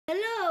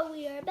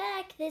we're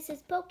back. This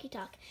is Poke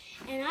Talk,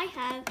 and I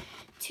have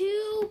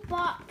 2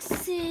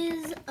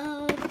 boxes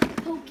of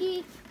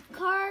Poke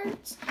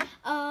cards,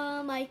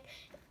 Decidueye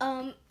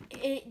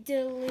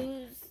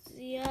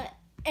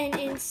and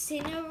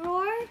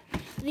Incineroar.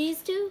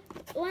 These 2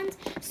 ones.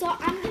 So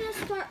I'm gonna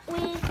start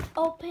with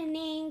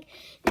opening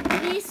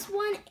this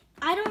one.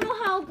 I don't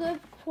know how good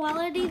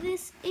quality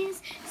this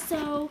is,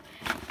 so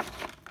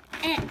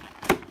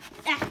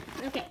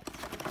okay.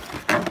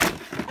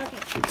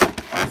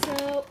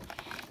 So,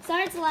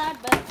 sorry it's loud,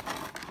 but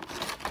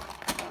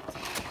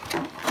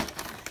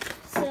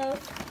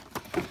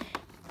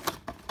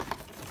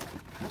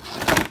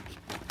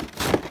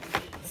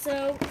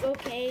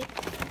okay,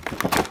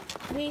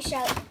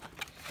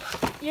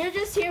 you're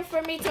just here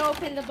for me to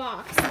open the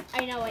box.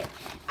 I know it.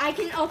 I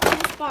can open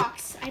this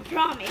box. I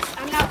promise.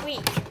 I'm not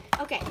weak.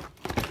 Okay.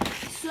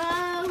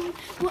 So,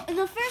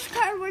 the first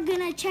card we're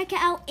gonna check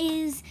out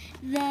is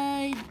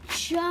the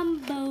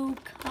jumbo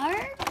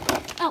card.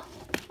 Oh,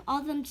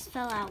 all of them just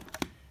fell out.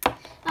 Oh,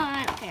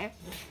 I don't care.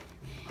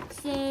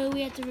 So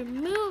we have to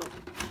remove.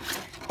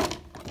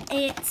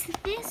 It's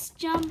this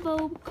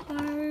jumbo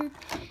card.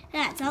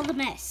 That's all the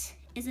mess.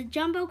 It's a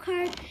jumbo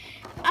card.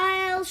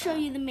 I'll show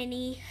you the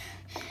mini.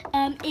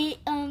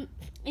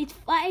 It's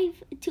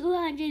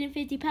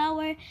 250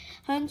 power.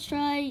 Let's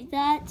try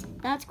that.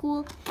 That's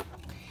cool.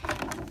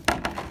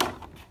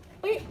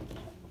 Wait.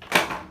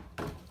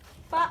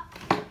 Bop.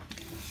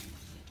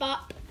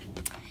 Bop.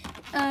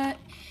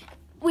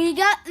 We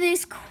got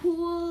this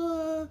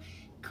cool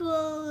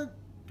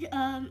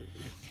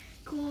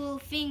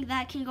thing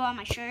that can go on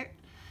my shirt.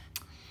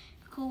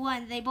 Cool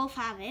one. They both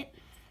have it.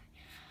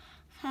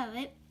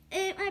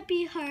 It might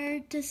be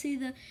hard to see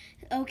the.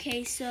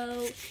 Okay,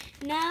 so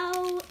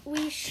now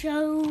we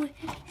show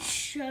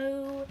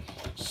the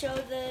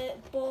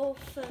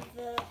both of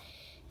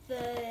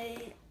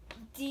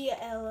the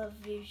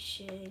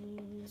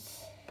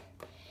elevations.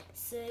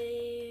 So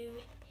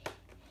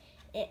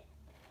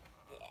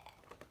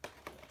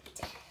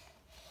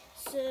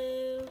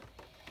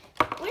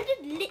where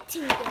did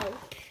Litten go?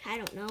 I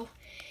don't know.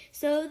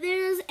 So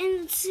there's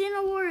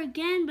Incineroar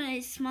again, but a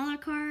smaller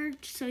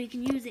card, so you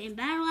can use it in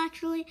battle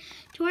actually.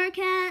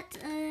 Torcat,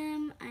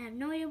 I have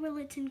no idea where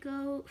Litten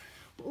go.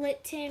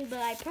 Litten, but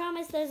I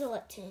promise there's a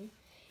Litten.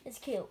 It's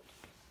cute.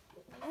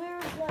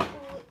 Where's that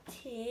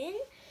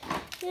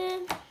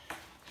Litten?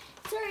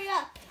 Hurry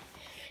up.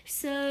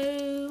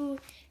 So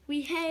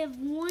we have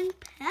one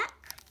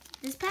pack,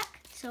 this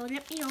pack. So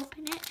let me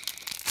open it.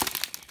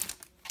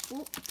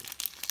 Ooh.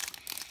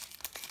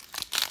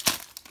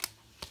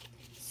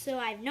 So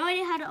I have no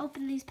idea how to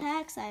open these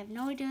packs. I have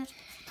no idea.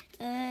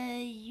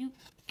 You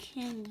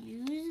can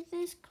use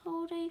this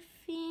code, I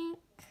think.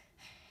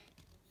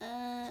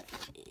 I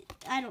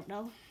don't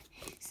know.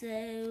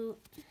 So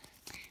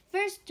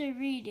first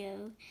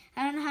Dorito.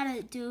 I don't know how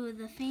to do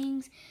the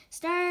things.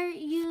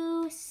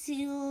 Staryu,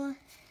 Seal,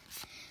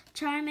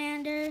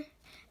 Charmander,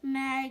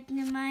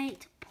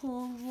 Magnemite,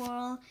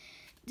 Polwhirl,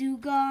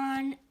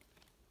 Dewgong,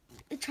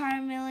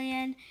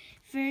 Charmeleon,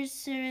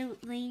 Versor,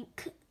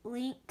 Link,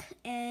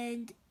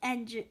 and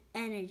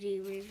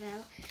Energy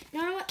Reveal.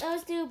 Don't know what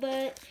those do,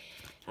 but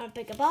I'll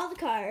pick up all the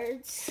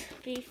cards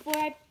before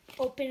I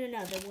open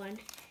another one.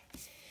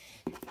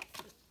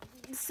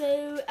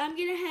 So I'm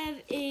gonna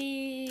have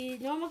a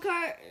normal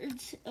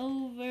cards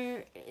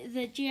over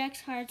the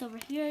GX cards over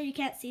here. You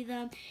can't see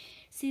them.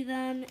 So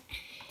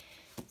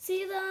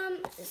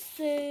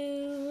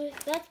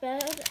that's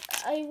bad.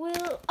 I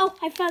will. Oh,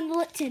 I found the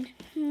Litten.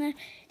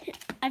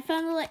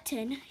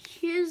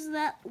 Here's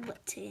that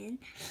Litten.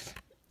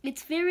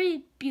 It's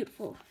very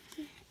beautiful.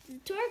 The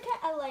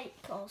Torcat I like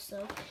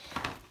also.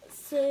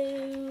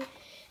 So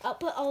I'll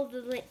put all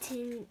the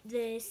Litten,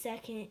 the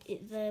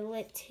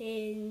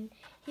Litten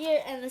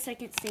here, and the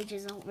second stage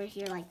is over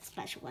here, like the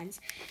special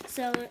ones.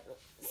 So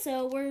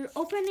we're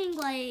opening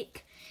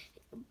like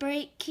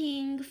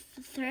breaking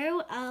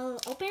through. I'll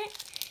open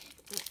it.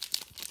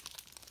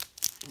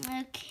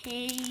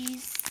 Okay,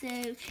 so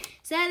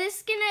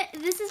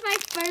this is my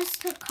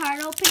first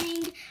card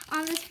opening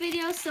on this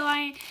video, so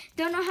I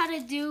don't know how to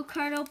do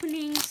card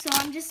opening, so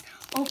I'm just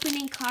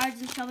opening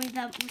cards and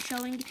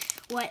showing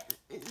what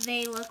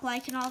they look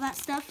like and all that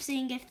stuff,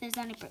 seeing if there's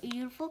any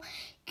beautiful.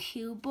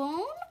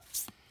 Cubone,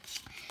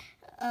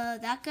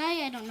 that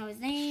guy, I don't know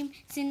his name.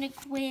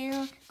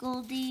 Cyndaquil,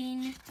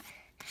 Goldeen,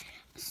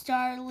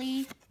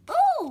 Starly.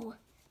 Oh,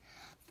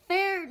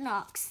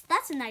 Fairnox,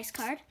 that's a nice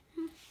card.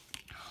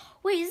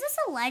 Wait, is this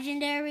a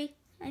legendary?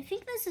 I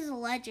think this is a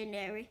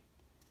legendary.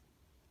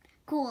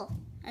 Cool.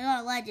 I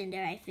got a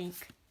legendary, I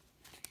think.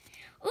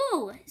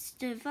 Ooh,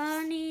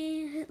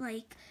 Stefani,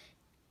 like,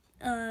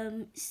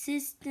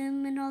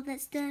 system and all that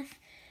stuff.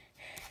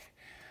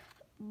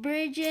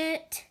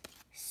 Bridget,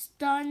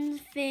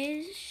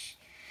 Stunfish,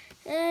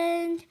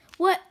 and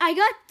what? I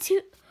got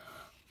 2.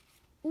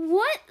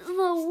 What?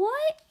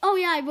 Oh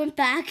yeah, I went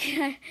back.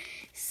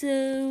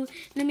 So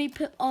let me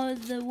put all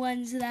the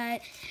ones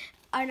that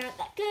are not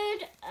that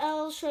good.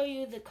 I'll show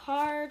you the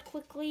card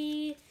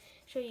quickly.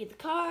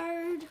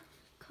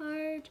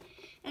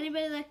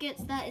 Anybody that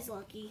gets that is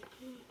lucky.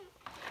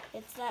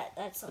 That's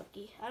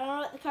lucky. I don't know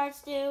what the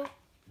cards do.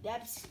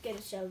 I'm just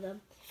gonna show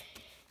them.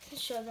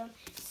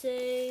 So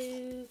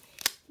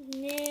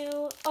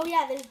now, oh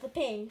yeah, there's the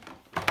pin.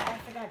 I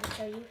forgot to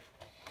show you.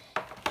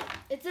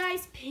 It's a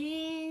nice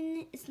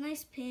pin. It's a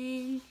nice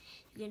pin.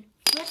 You can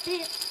flip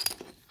it.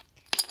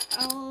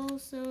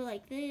 Also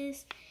like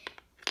this.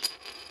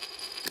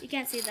 You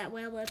can't see it that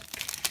well, but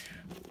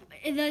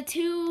this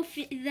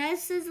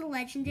is a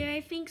legendary,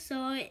 I think.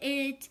 So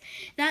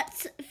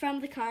that's from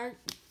the card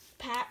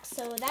pack.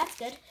 So that's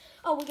good.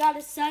 Oh, we got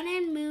a Sun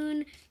and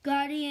Moon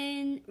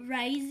Guardian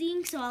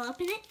Rising. So I'll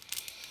open it.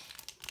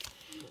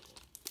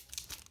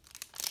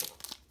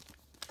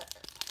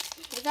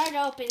 It's hard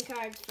to open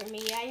cards for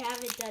me. I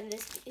haven't done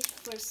this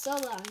for so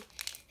long.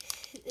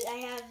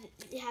 I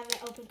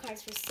haven't opened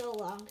cards for so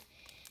long.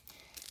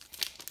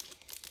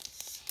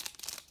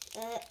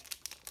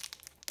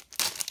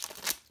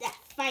 Yeah,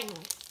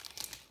 finally.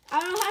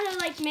 I don't know how to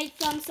like make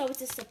them so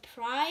it's a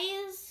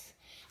surprise.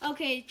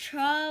 Okay,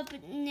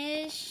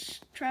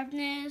 Trubnish,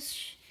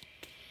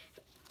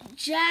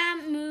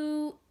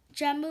 Jamomo.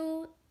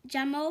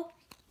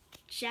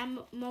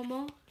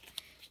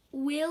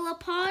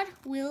 Willapod,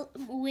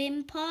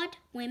 Wimpod.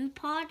 I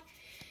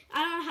don't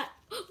know how.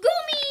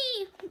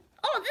 Gumi!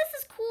 Oh, this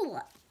is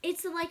cool.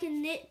 It's like a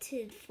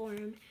knitted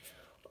form.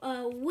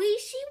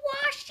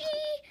 Wishy-washy,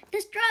 the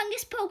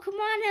strongest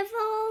Pokemon of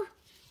all.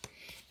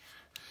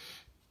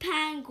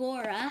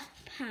 Pangora.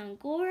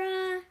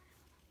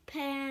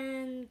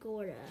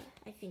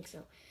 I think so.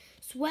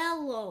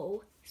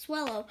 Swellow.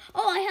 Oh,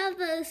 I have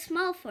the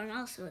small form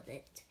also with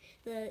it.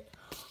 Oh,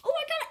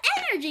 I got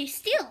energy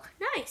steel.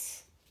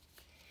 Nice.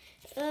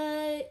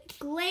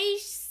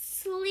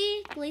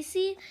 Glacy,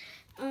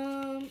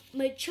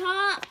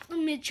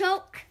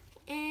 Machoke,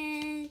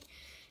 and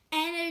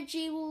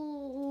Energy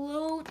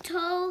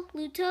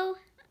Luto.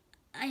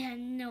 I have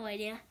no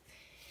idea.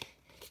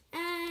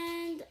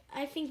 And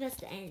I think that's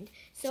the end.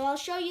 So I'll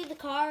show you the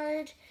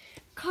card.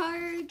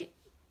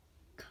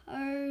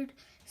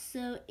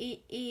 So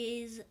it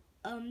is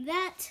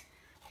that.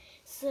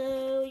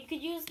 So you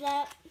could use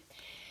that.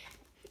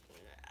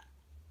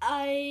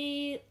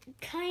 I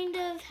kind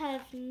of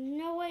have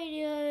no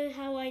idea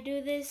how I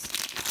do this.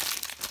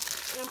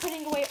 And I'm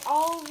putting away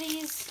all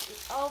the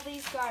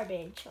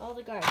garbage.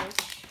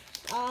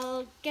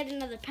 I'll get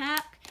another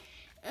pack.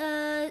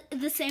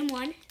 The same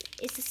one.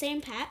 It's the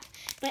same pack,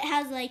 but it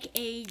has like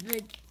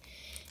the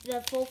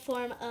full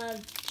form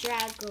of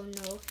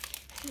Dragono.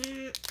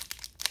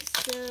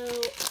 So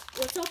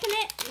let's open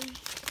it.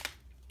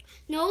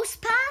 Nose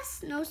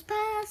pass.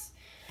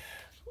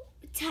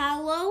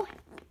 Tallow.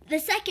 The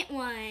second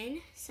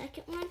one.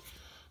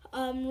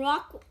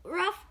 Rock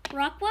Ruff.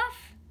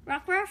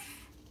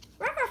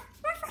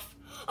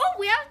 Oh,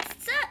 we have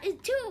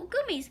 2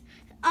 Gummies.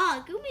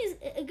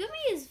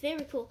 Gummy is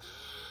very cool.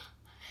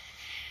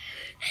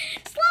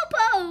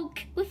 Slowpoke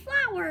with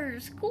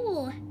flowers.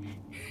 Cool.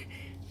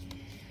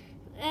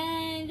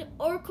 And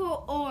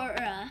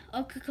Okakora.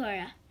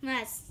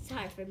 That's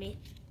hard for me.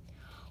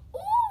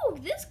 Ooh,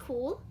 this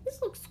cool. This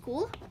looks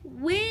cool.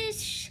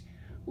 Wishcash.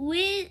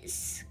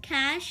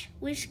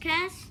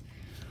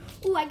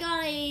 Ooh, I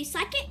got a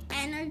second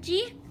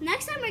energy.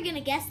 Next time we're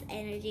gonna guess the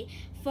energy.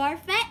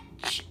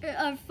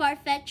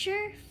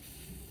 Farfetcher.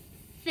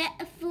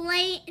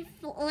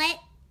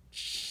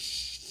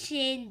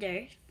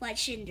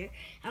 Fletchinder.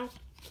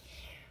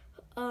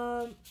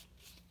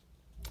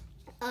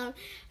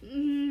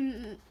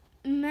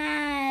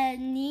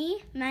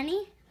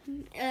 Manny.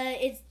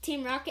 It's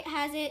Team Rocket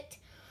has it.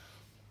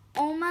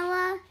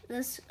 Omala,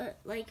 this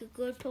like a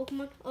good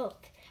Pokemon. Oh,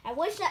 I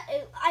wish that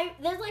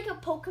there's like a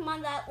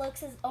Pokemon that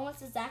looks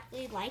almost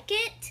exactly like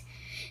it.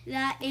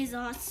 That is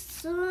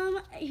awesome.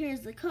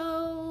 Here's the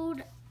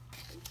code.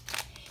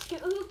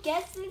 Who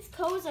gets these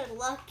codes are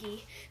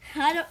lucky.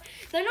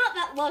 They're not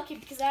that lucky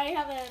because I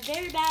have a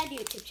very bad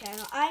YouTube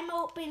channel. I'm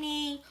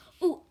opening.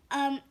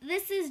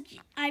 This is.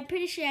 I'm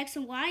pretty sure X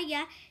and Y.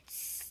 Yeah,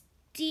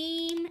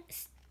 Steam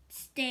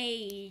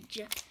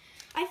Stage.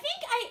 I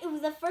think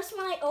the first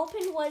one I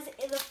opened was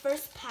in the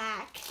first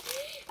pack.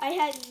 I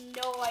had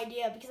no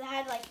idea because I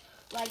had like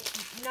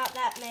not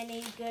that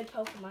many good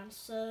Pokemon.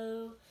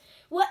 So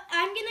what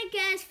I'm gonna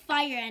guess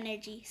fire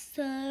energy.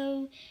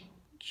 So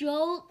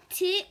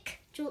Joltik,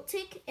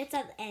 it's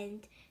at the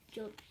end.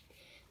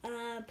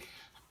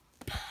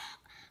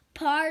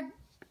 Pondar,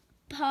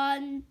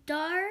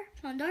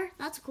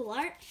 that's a cool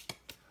art.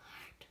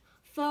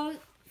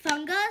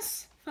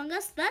 Fungus,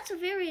 that's a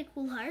very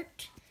cool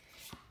art.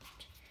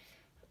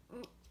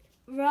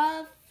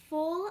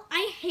 Ruffle,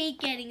 I hate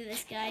getting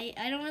this guy.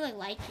 I don't really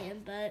like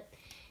him, but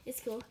it's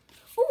cool.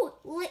 Ooh,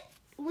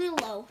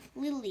 Lilo,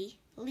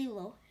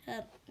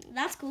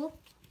 that's cool.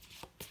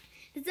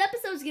 This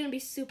episode is gonna be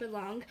super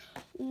long.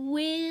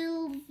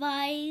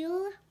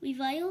 Weavile,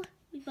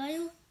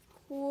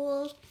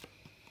 cool.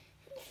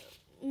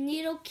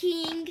 Needle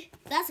King,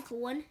 that's a cool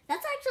one.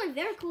 That's actually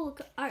very cool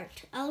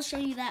art. I'll show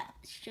you that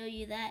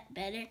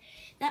better.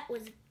 That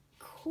was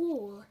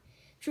cool.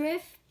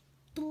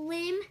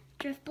 Drifblim,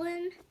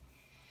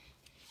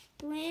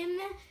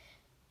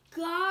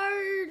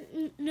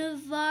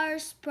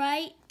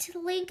 Sprite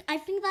link. I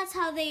think that's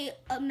how they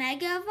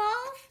Mega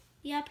Evolve.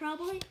 Yeah,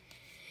 probably.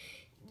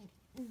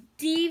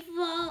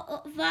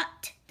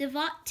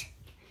 Devot.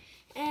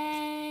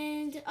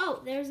 And,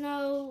 oh, there's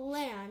no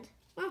land.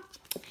 Well,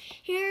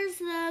 here's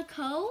the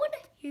code.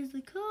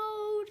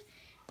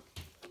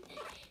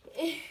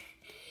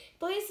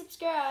 Please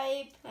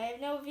subscribe. I have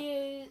no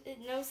views,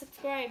 no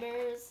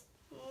subscribers.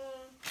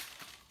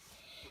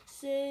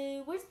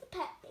 So, where's the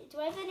pack? Do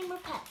I have any more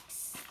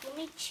packs? Let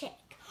me check.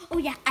 Oh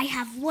yeah, I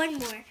have one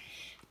more.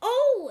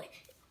 Oh,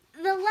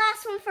 the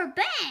last one for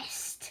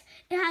best.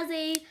 It has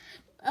a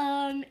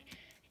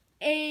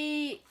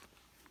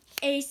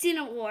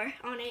incineroar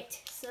on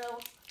it. So,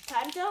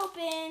 time to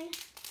open.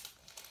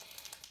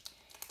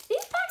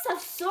 These packs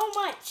have so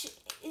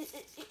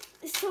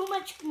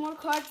much more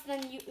cards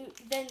than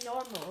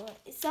normal.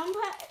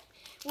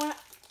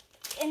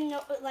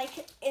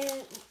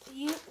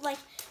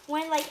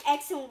 When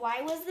X and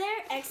Y was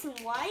there,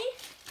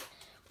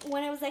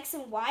 when it was X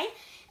and Y,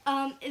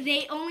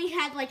 they only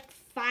had like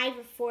 5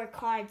 or 4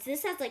 cards.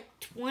 This has like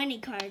 20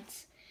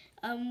 cards.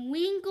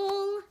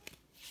 Wingle,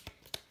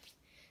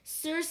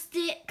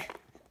 Surstick.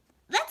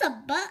 That's a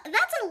bug.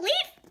 That's a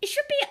leaf. It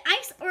should be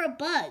ice or a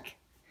bug.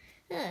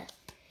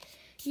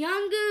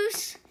 Young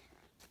Goose,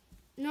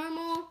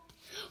 normal.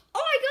 Oh,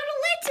 I got a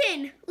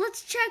Litten.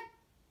 Let's check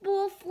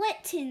both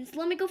Littens.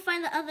 Let me go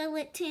find the other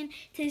Litten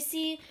to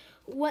see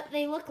what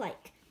they look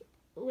like.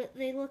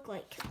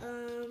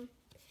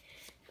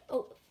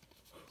 Oh,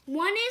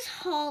 one is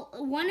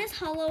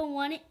hollow,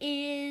 one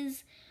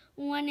is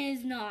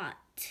not.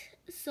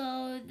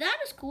 So that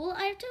is cool.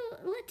 I have 2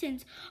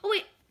 Littens. Oh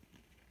wait.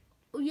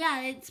 Oh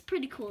yeah, it's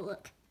pretty cool.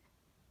 Look.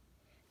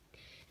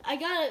 I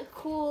got a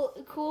cool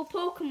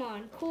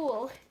Pokemon.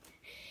 Cool.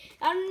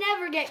 I'll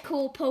never get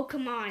cool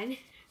Pokemon.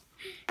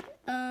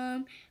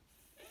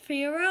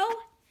 Pharaoh.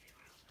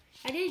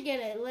 I did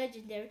get a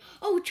legendary.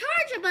 Oh,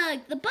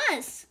 Charge-a-Bug, the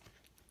bus.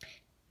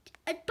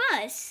 A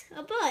bus.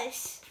 What?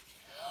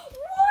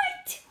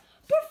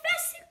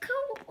 Professor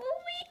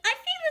Koui? I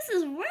think this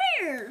is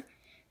rare.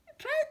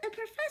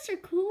 Professor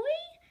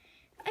Koui?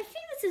 I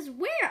think this is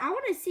rare. I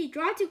want to see.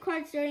 Draw 2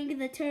 cards during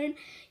the turn.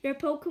 Your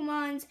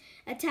Pokemon's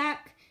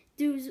attack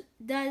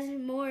does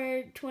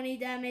more 20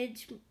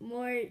 damage,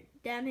 more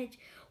damage.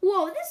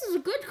 Whoa, this is a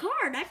good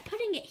card. I'm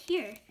putting it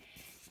here.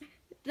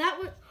 That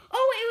was,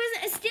 oh,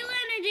 it was a Steel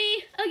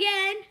Energy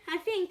again, I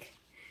think.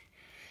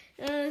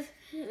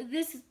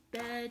 This is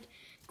bad.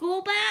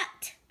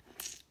 Golbat.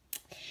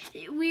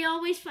 We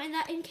always find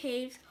that in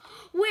caves.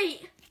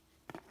 Wait,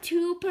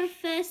 2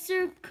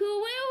 Professor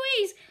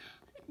Koui's.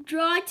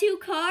 Draw 2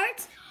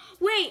 cards.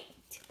 Wait,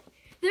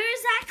 they're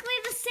exactly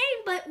the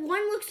same, but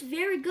one looks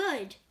very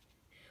good.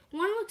 They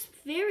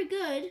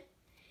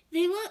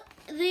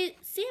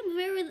seem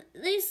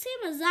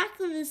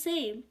exactly the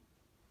same.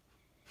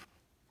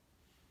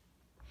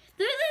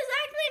 They're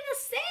exactly the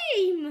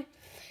same.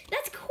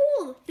 That's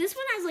cool. This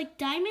one has like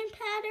diamond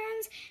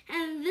patterns,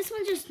 and this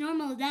one's just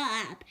normal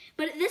dap.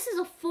 But this is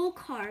a full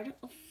card.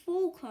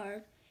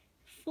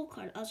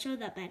 I'll show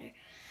that better.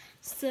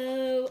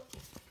 So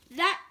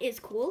that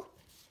is cool.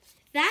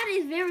 That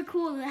is very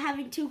cool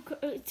having two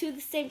the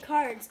same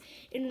cards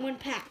in one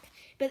pack.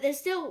 But there's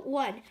still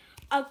one.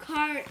 A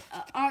card,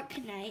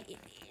 Arcanite.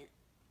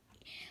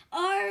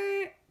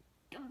 I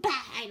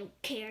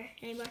don't care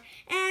anymore.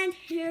 And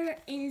here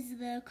is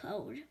the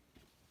code.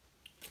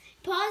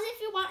 Pause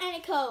if you want any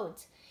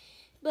codes.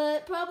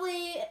 But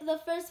probably the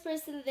first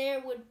person there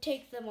would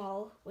take them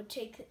all.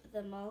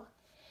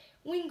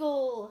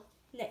 Wingle.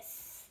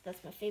 Nice.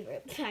 That's my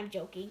favorite. I'm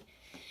joking.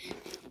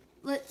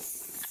 Let's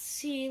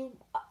see.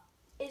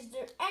 Is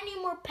there any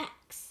more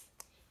packs?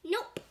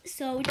 Nope.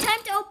 So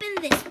time to open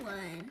this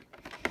one.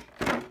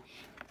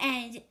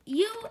 And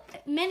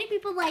many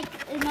people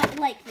not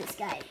like this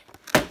guy.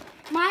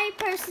 My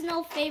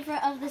personal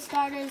favorite of the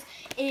starters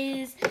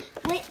is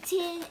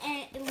Litten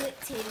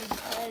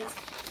because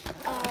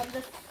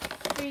the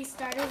 3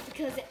 starters,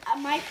 because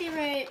my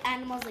favorite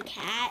animal is a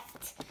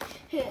cat.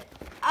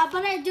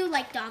 But I do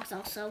like dogs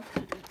also.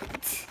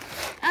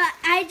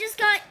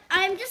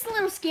 I'm just a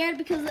little scared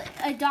because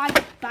a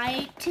dog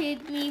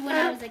bited me when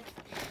I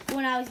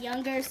was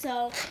younger.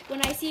 So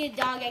when I see a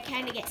dog, I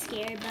kind of get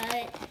scared.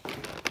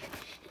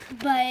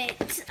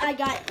 But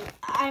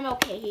I'm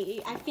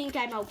okay. I think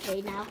I'm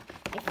okay now.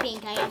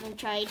 I haven't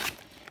tried.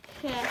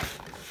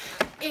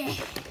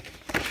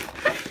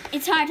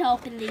 It's hard to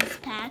open these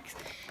packs.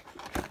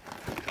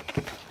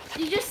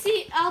 You just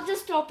see, I'll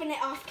just open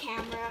it off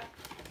camera.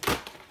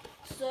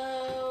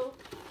 So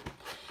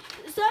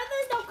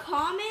there's no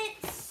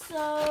comments,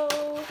 so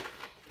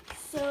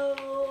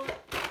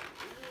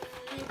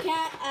you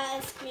can't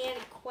ask me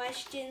any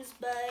questions,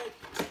 but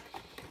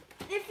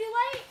if you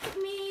like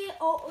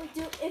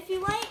if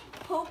you like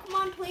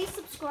Pokemon, please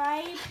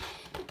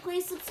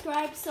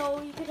subscribe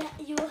so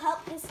you will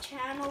help this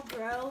channel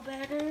grow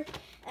better,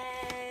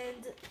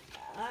 and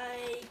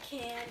I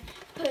can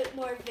put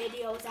more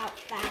videos out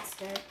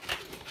faster,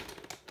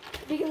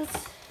 because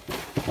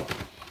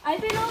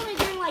I've been only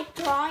doing like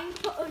drawing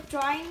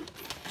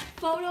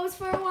photos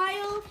for a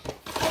while,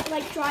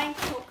 like drawing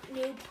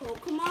new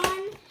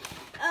Pokemon.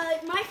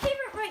 My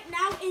favorite right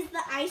now is the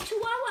Ice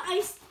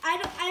Chihuahua.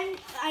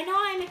 I know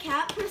I'm a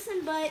cat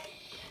person, but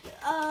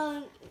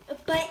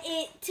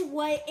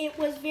it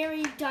was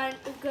very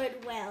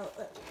good. Well,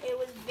 it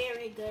was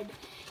very good.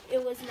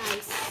 It was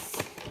nice.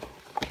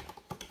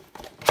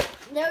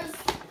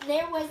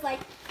 There was like,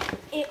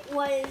 it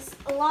was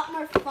a lot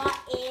more thought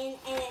in,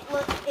 and it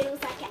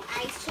was like an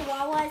Ice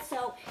Chihuahua,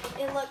 so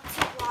it looked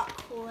a lot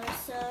cooler.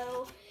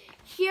 So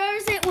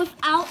here's it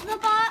without the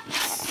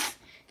box.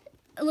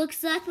 It looks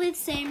exactly the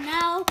same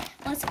now.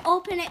 Let's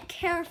open it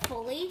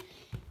carefully.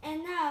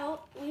 And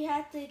now we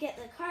have to get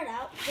the card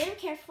out very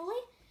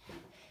carefully.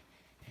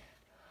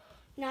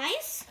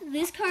 Nice.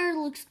 This card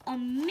looks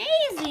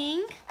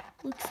amazing.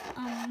 Looks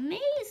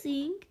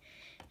amazing.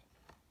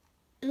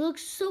 It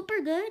looks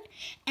super good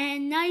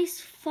and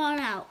nice thought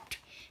out.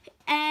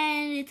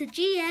 And it's a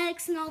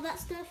GX and all that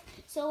stuff.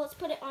 So let's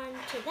put it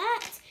onto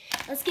that.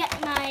 Let's get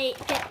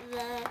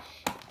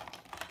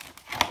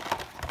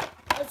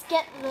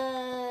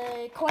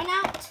the coin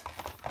out.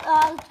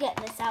 Let's get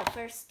this out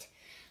first.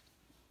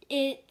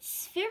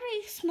 It's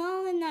very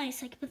small and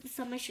nice. I can put this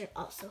on my shirt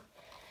also.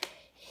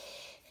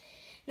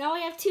 Now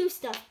we have two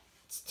stuff.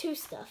 It's two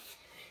stuff.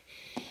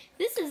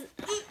 This is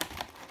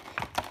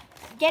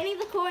getting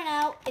the coin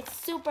out. It's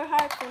super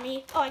hard for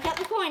me. Oh, I got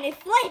the coin. It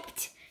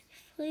flipped.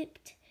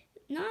 Flipped.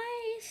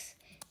 Nice.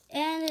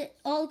 And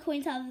all the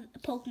coins have a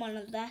Pokemon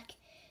on the back.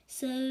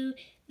 So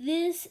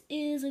this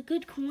is a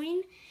good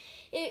coin.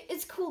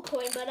 It's a cool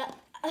coin,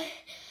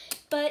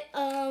 but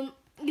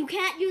you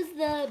can't use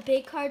the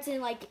big cards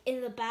in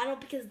the battle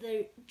because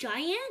they're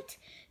giant.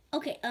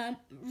 Okay,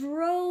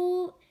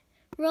 roll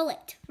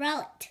it.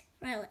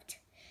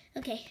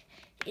 Okay,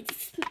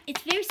 it's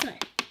very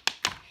smart.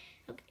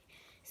 Okay,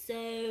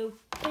 so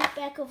put it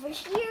back over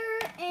here,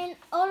 and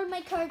all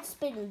my cards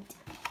spilled.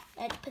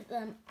 I put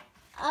them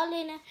all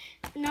in a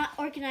not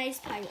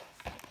organized pile.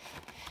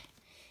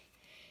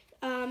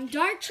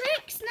 Dart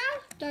tricks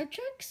now. Dart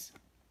tricks.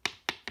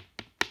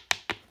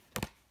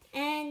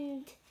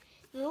 And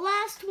the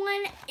last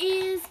one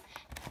is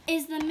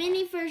the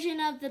mini version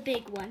of the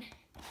big one.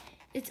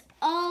 It's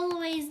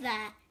always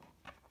that.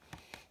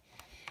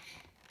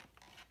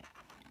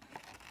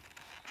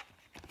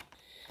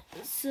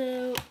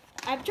 So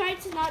I'm trying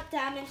to not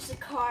damage the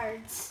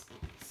cards.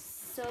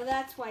 So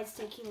that's why it's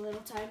taking a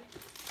little time.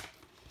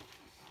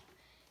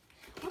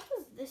 What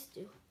does this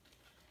do?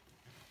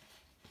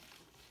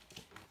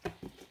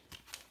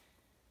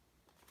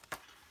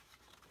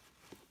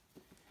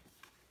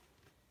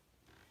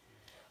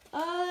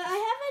 I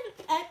have an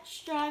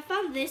extra. I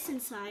found this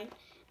inside.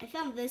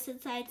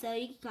 So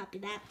you can copy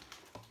that.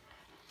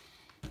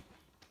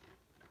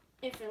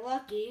 If you're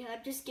lucky.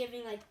 I'm just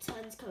giving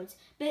tons of codes.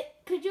 But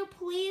could you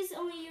please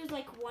only use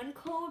one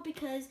code,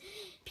 because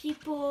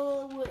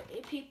people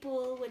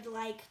would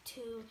like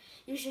to.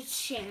 You should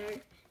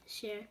share.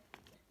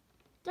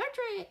 Dart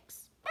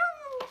tricks.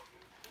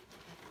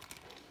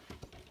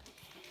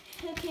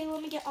 Okay,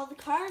 let me get all the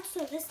cards.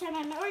 So this time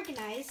I'm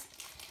organized.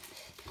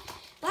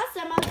 Last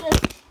time I was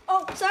just.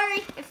 Oh,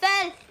 sorry, it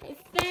fell.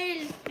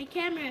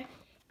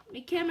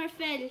 My camera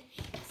fell.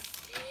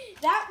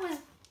 That was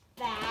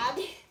bad.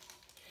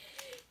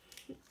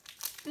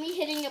 Me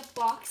hitting the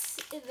box,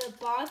 and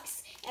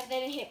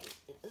then it hit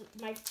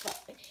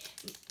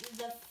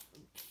the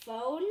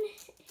phone.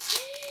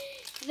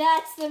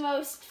 That's the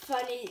most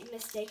funny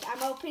mistake.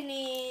 I'm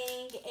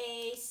opening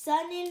a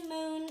Sun and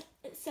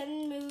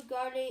Moon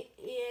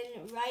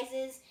Guardian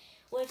Rises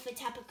with a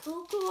Tapu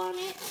Koko on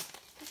it.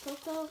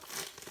 Coco.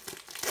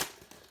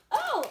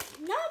 Oh,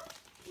 nope.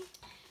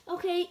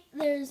 Okay,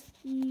 there's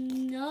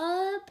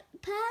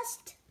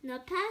Nubpast,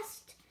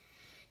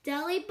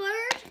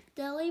 Delibird,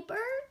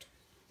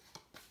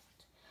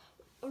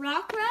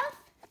 Rockruff.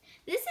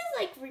 This is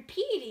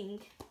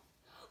repeating.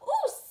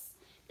 Oh,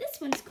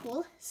 this one's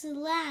cool.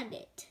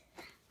 Salandit.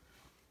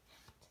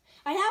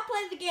 I have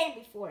played the game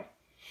before.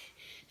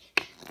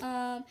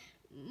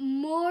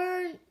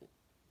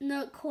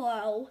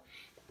 Mornoquo.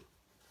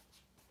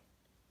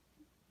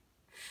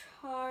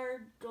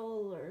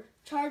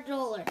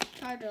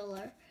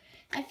 Chardolar.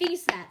 I think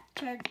it's that.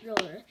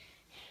 Chardolar.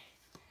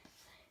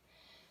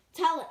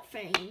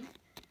 Talonflame.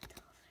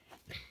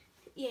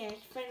 Yeah, I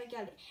finally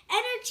got it.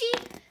 Energy.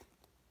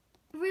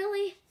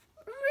 Really?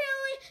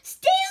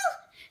 Still?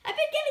 I've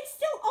been getting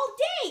still all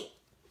day.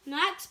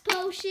 Max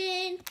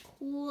Potion.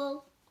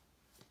 Cool.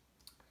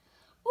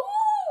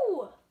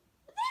 Ooh!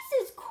 This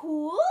is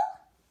cool.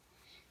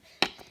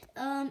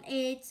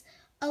 It's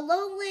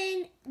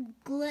Alolan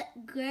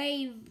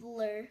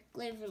Graveler.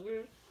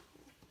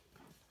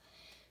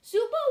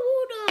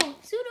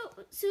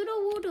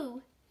 Sudowoodo.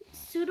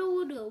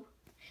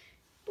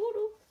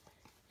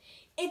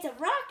 It's a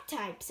rock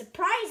type,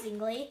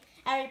 surprisingly.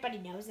 Everybody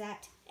knows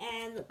that.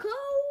 And the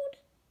code.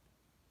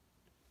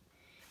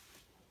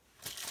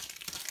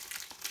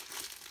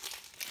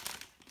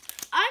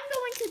 I'm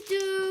going to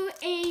do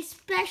a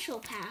special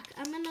pack.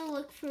 I'm going to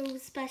look for a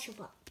special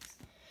box.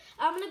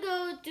 I'm going to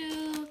go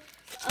do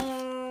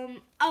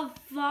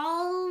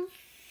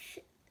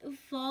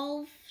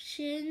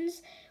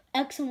Evoltions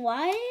X and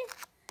Y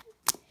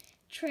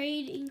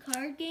trading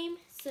card game.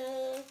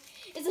 So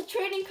it's a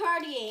trading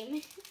card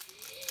game.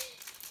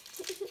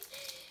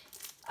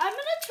 I'm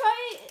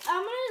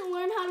gonna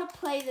learn how to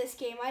play this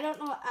game. I don't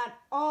know at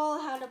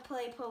all how to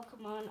play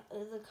Pokemon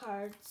the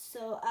cards,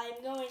 so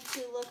I'm going to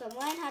look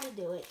online how to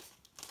do it.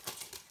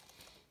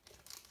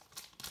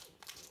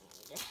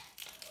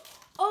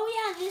 Oh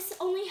yeah, this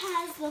only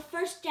has the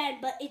first gen,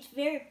 but it's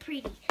very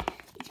pretty.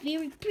 It's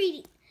very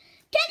pretty.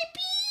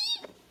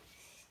 Caterpie!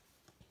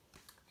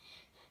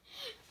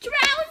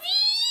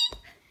 Drowsy!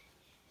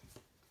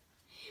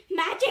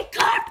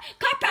 Magikarp!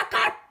 Carp!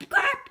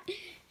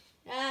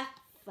 Ah,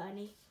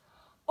 funny.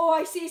 Oh,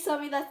 I see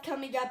something that's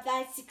coming up.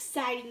 That's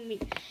exciting me.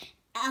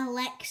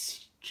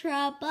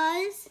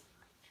 Electabuzz.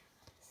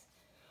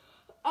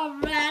 A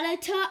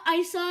Rattata.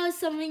 I saw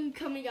something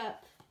coming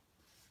up.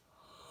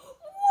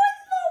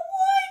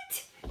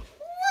 What?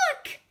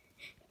 Look!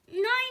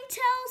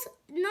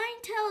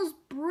 Ninetales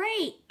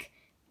break.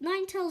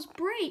 Ninetales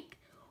break.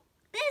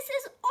 This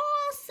is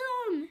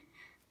awesome.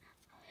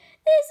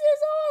 This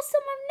is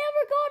awesome. I've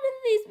never gotten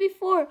these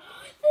before.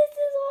 This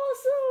is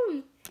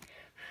awesome.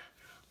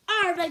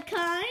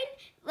 Articuno,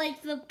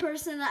 like the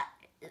person that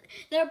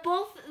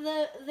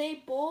they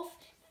both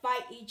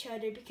fight each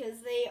other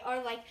because they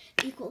are like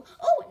equal.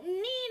 Oh,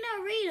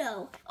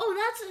 Ninarito. Oh,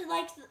 that's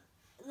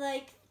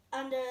like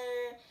under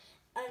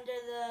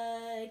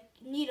the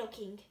Nido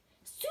King.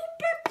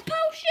 Super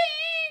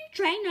Potion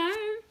Trainer.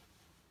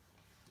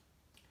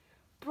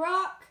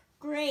 Brock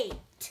Great.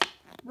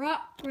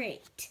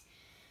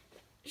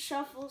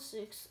 Shuffle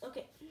 6.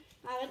 Okay.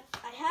 I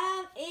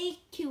have a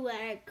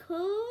QR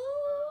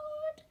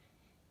code.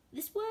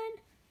 This one.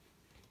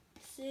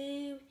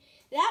 So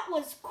that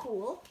was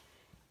cool.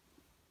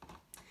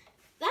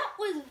 That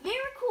was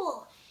very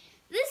cool.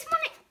 This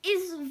one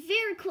is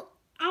very cool.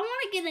 I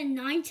want to get a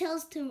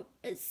Ninetales to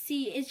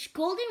see. It's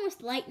golden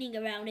with lightning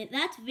around it.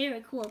 That's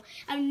very cool.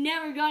 I've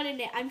never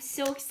gotten it. I'm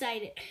so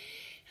excited.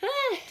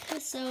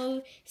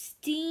 So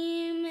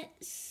Steam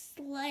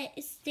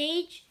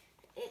stage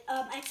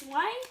X and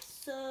Y.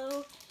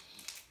 So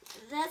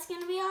that's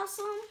gonna be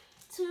awesome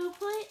to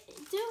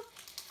do.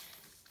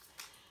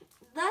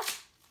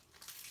 This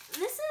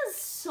is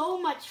so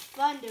much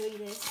fun doing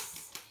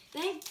this.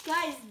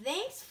 Guys,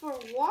 thanks for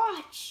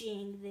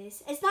watching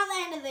this. It's not the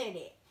end of the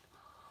video.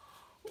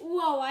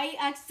 Whoa, I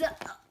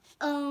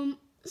accidentally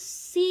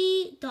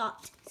C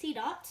dot.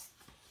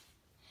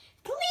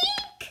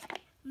 Blink!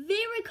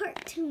 Very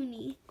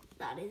cartoony.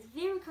 That is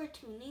very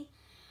cartoony.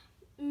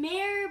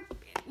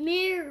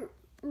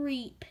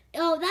 Reap.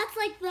 Oh, that's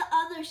like the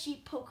other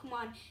sheep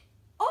Pokemon.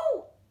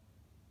 Oh,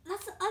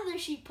 that's the other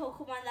sheep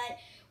Pokemon that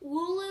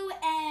Wooloo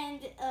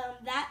and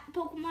that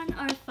Pokemon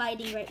are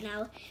fighting right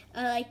now.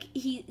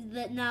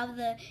 Now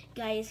the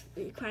guy is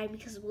crying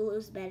because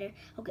Wooloo's better.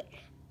 Okay.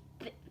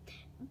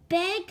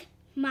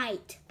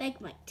 Begmite.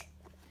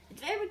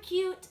 It's very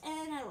cute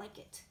and I like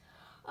it.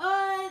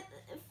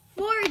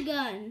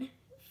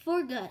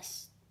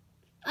 Forgus.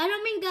 I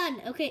don't mean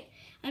gun. Okay,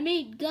 I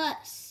mean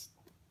Gus.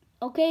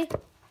 Okay.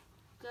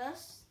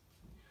 Gus.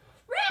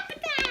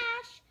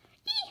 Rapidash.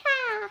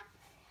 Yeehaw.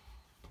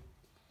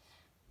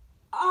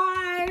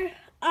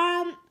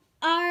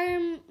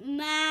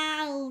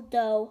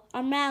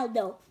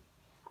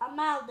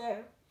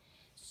 Armaldo.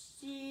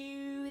 So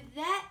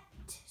that.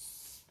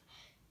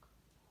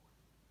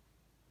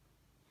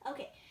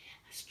 Okay.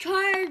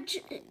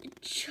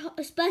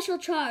 Special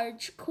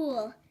charge.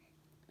 Cool.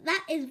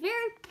 That is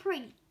very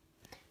pretty.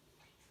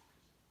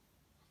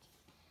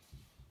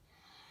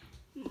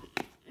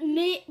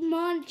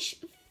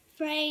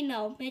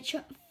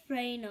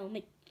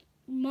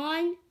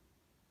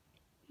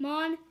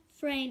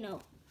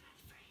 Monfreno.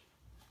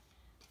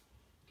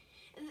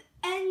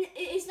 And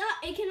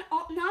it can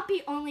not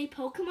be only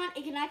Pokemon,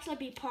 it can actually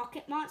be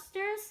pocket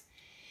monsters.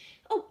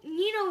 Oh,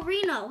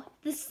 Nidorino.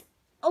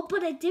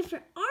 But a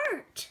different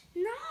art.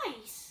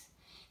 Nice.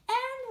 And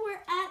we're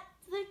at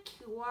the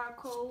QR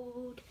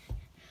code.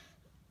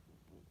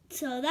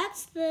 So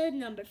that's the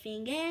number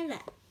thing and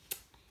that.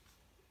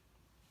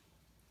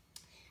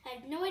 I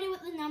have no idea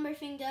what the number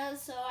thing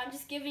does, so I'm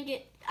just giving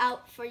it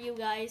out for you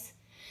guys.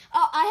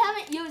 Oh, I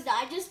haven't used it.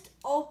 I just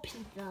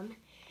opened them.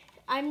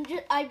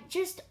 I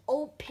just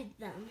opened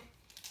them.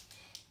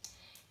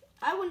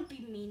 I wouldn't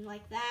be mean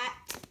like that.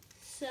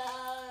 So,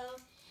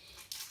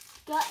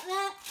 got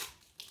that.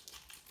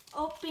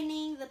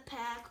 Opening the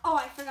pack. Oh,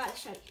 I forgot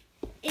to show you.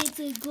 It's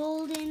a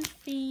golden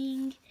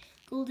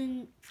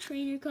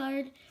trainer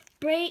card.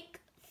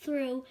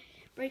 Breakthrough.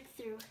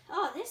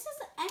 Oh, this is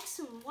the X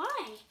and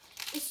Y.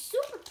 It's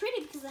super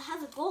pretty because it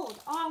has a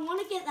gold. Oh, I want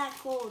to get that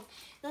gold.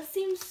 That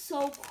seems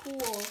so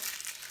cool.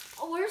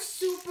 Oh, we're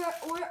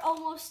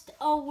almost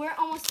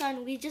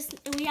done. We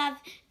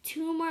have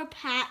 2 more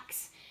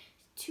packs.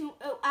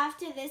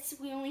 After this,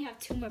 we only have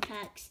 2 more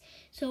packs.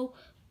 So,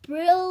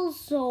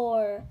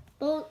 Brilzor.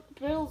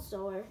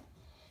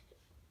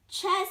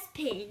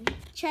 Chespin.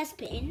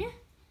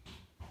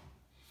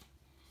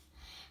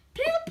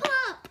 Poop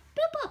up.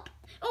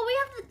 Oh, we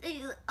have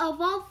the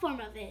evolved form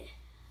of it.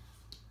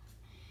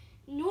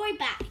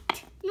 Noibat.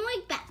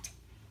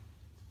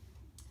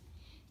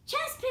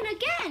 Chestpin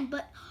again,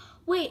 but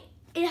wait,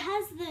 it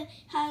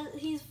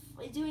he's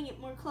doing it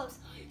more close.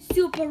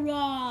 Super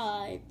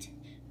Rod.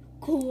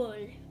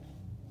 Cool.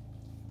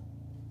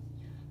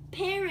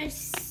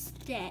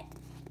 Parasite.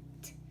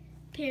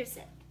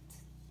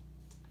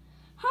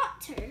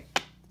 Hunter.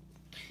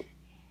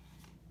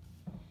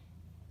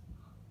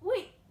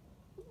 Wait,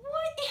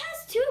 what? It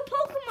has 2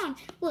 Pokemon.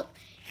 Look,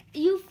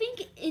 you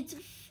think it's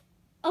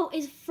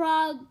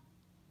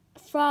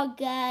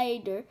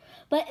Froggider,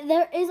 but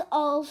there is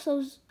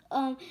also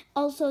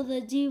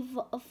the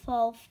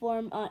default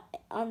form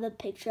on the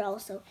picture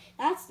also.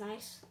 That's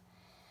nice.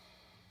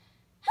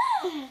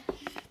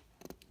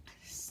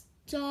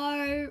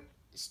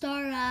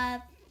 Starvey.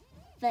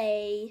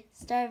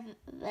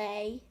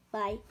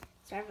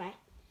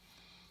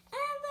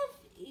 And the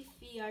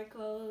VR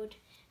code.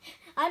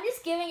 I'm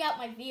just giving out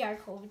my VR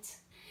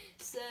codes.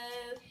 So,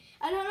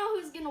 I don't know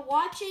who's going to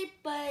watch it,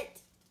 but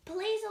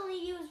please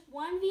only use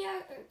one of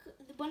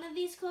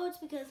these codes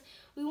because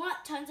we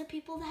want tons of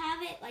people to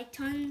have it, like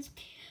tons.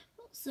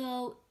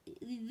 So,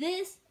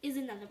 this is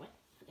another one.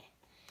 Okay.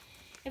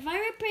 If I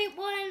repeat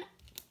one,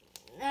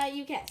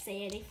 you can't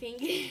say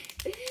anything.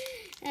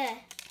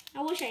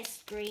 I wish I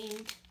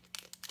screamed.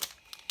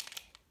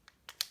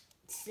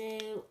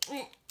 So,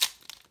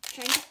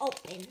 trying to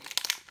open.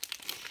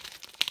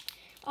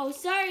 Oh,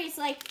 sorry, it's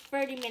like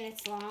 30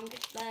 minutes long,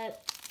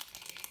 but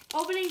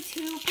opening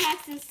 2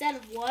 packs instead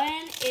of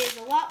 1 is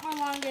a lot more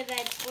longer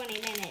than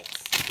 20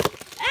 minutes.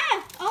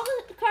 Ah! All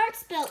the cards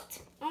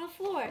spilt on the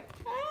floor.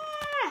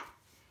 Ah!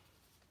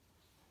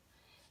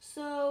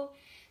 So,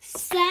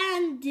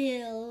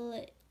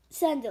 Sandil.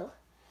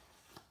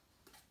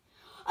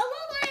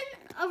 Alola and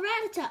a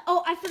Rattata.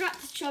 Oh, I forgot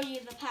to show you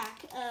the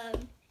pack.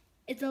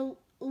 It's a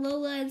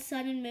Lola and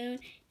Sun and Moon,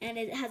 and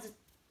it has a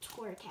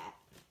Torracat.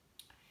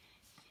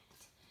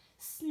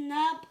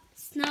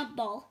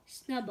 Snubble.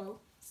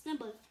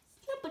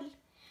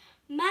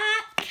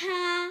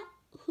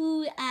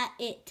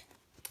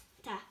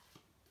 Macahuaita.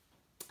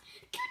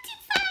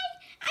 Cutie-fie.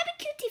 I'm a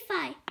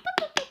cutie-fie.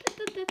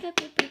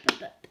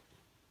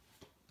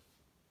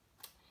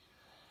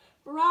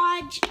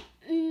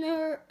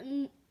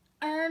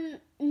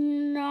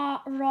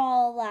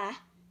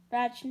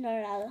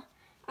 Rajnarala.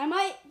 I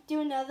might do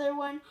another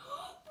one.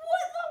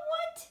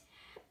 What?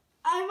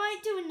 I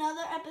might do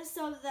another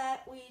episode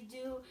that we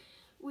do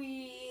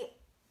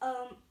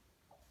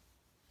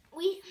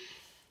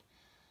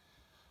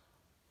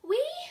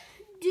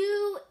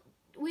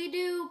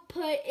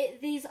put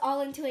these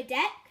all into a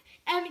deck.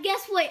 And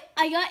guess what?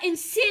 I got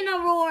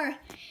Incineroar.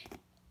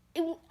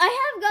 I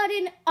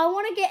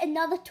want to get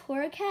another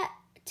Torracat.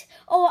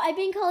 Oh, I've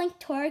been calling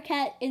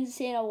Torracat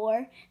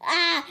Incineroar.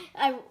 Ah,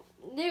 I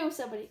knew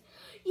somebody.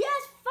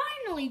 Yes,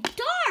 finally,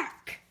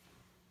 Dark.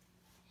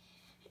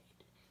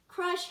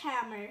 Crush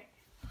Hammer,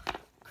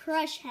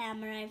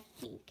 I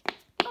think.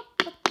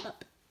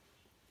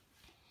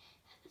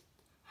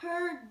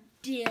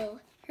 Herdill.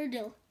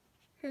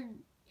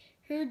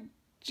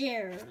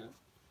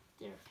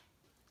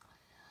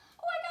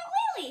 Oh, I got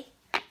Lily.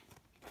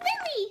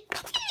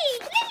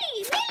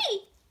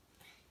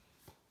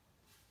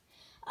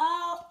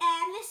 Oh,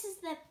 and this is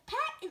the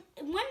pack.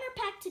 One more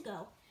pack to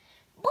go.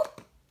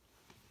 Boop.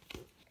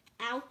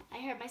 Ow, I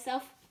hurt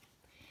myself.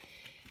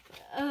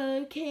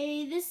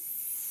 Okay, this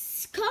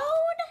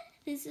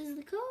is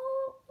the code.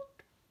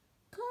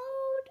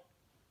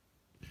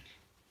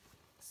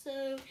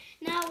 So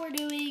now we're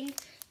doing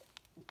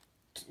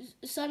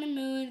Sun and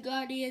Moon,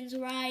 Guardians,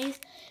 Rise,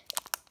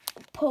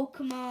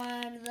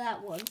 Pokemon,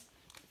 that one.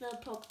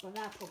 That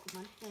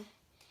Pokemon.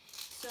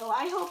 So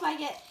I hope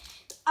I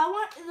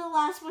want the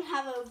last one to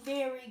have a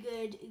very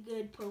good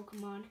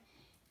Pokemon.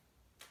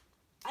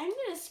 I'm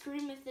gonna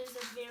scream if there's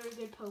a very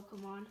good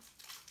Pokemon.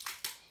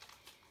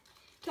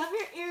 Cover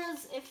your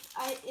ears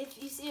if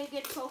you see a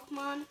good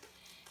Pokemon.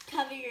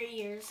 Cover your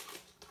ears.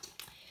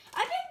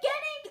 I've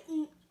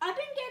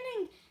been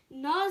getting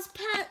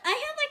Nuzpass. I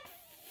have like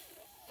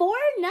 4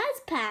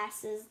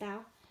 Nuzpasses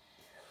now.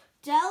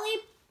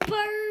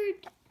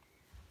 Delibird.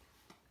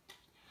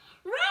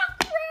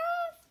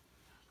 Rockruff.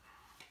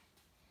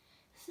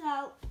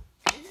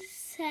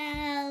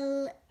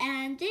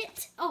 Salandit.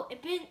 Oh,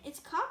 it's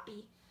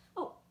copy.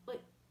 Oh,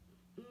 wait.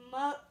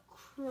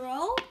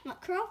 Mukrow.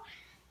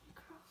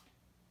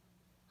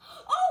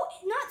 Oh,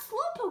 not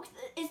Slowpoke.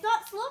 It's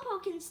not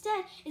Slowpoke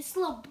instead. It's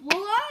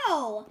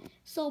Slowbro.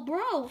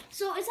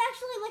 So it's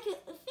actually like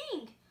a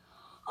thing.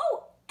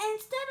 Oh,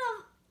 instead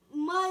of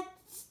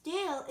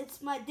Mudsdale, it's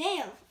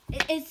Muddale.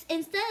 It's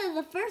instead of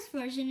the first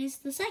version, it's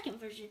the second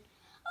version.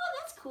 Oh,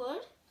 that's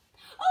cool.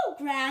 Oh,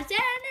 Grass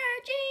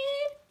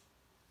Energy.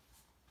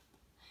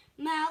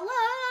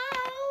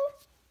 Mallow.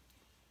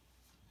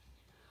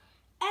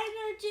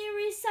 Energy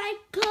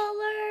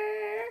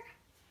Recycler.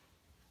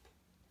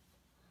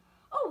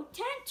 Oh,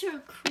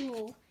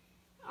 Tentacruel.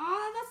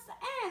 Oh, that's the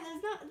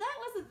end. That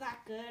wasn't that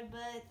good,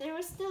 but there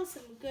was still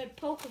some good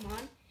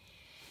Pokemon.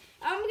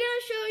 I'm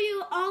gonna show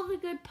you all the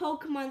good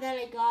Pokemon that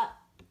I got.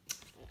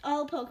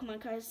 All Pokemon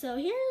cards. So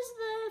here's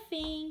the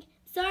thing.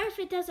 Sorry if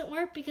it doesn't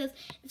work because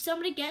if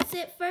somebody gets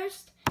it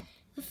first,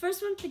 the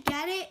first one to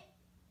get it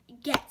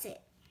gets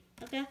it.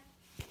 Okay?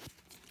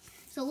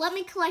 So let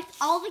me collect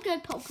all the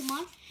good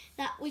Pokemon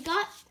that we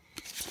got,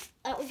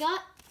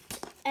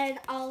 and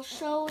I'll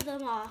show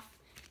them off.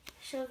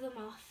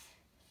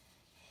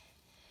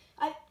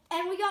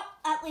 And we got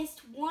at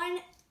least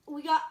one.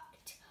 We got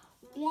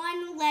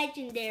one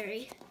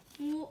legendary.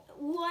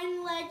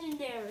 One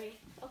legendary.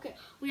 Okay,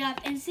 we have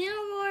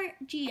Incineroar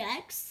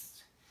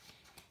GX,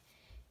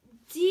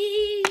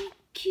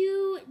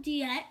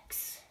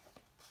 DQDX,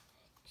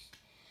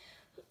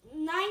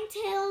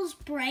 Ninetales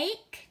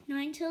Break.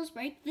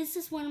 This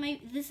is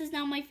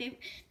now my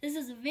favorite. This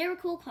is a very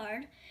cool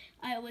card.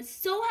 I was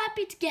so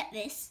happy to get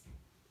this.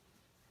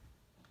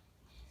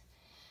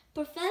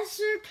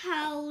 Professor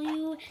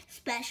Caillou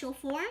special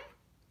form,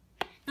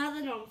 not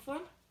the normal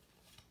form.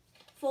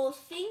 Full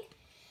thing.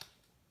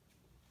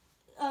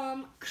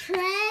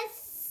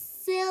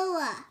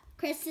 Cresselia.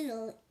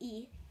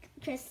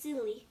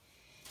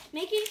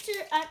 Making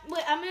sure.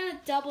 Wait, I'm gonna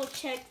double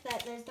check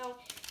that there's no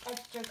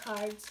extra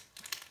cards.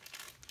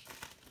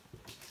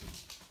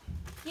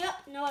 Yep,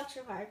 no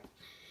extra card.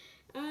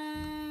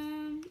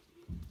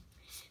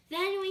 Then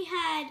we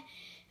had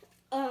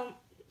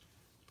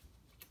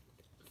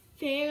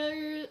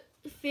Ferrexer.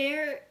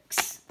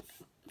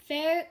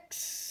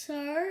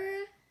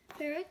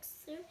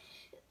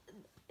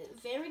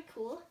 Very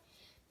cool.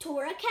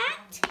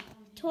 Toracat,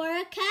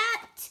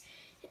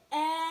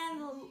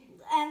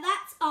 and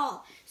that's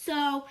all.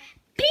 So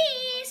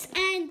peace,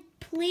 and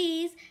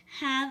please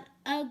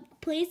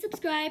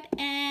subscribe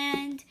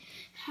and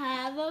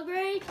have a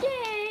great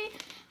day.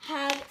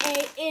 Have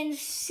a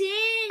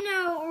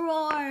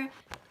incineroar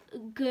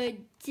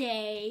good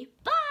day.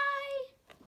 Bye.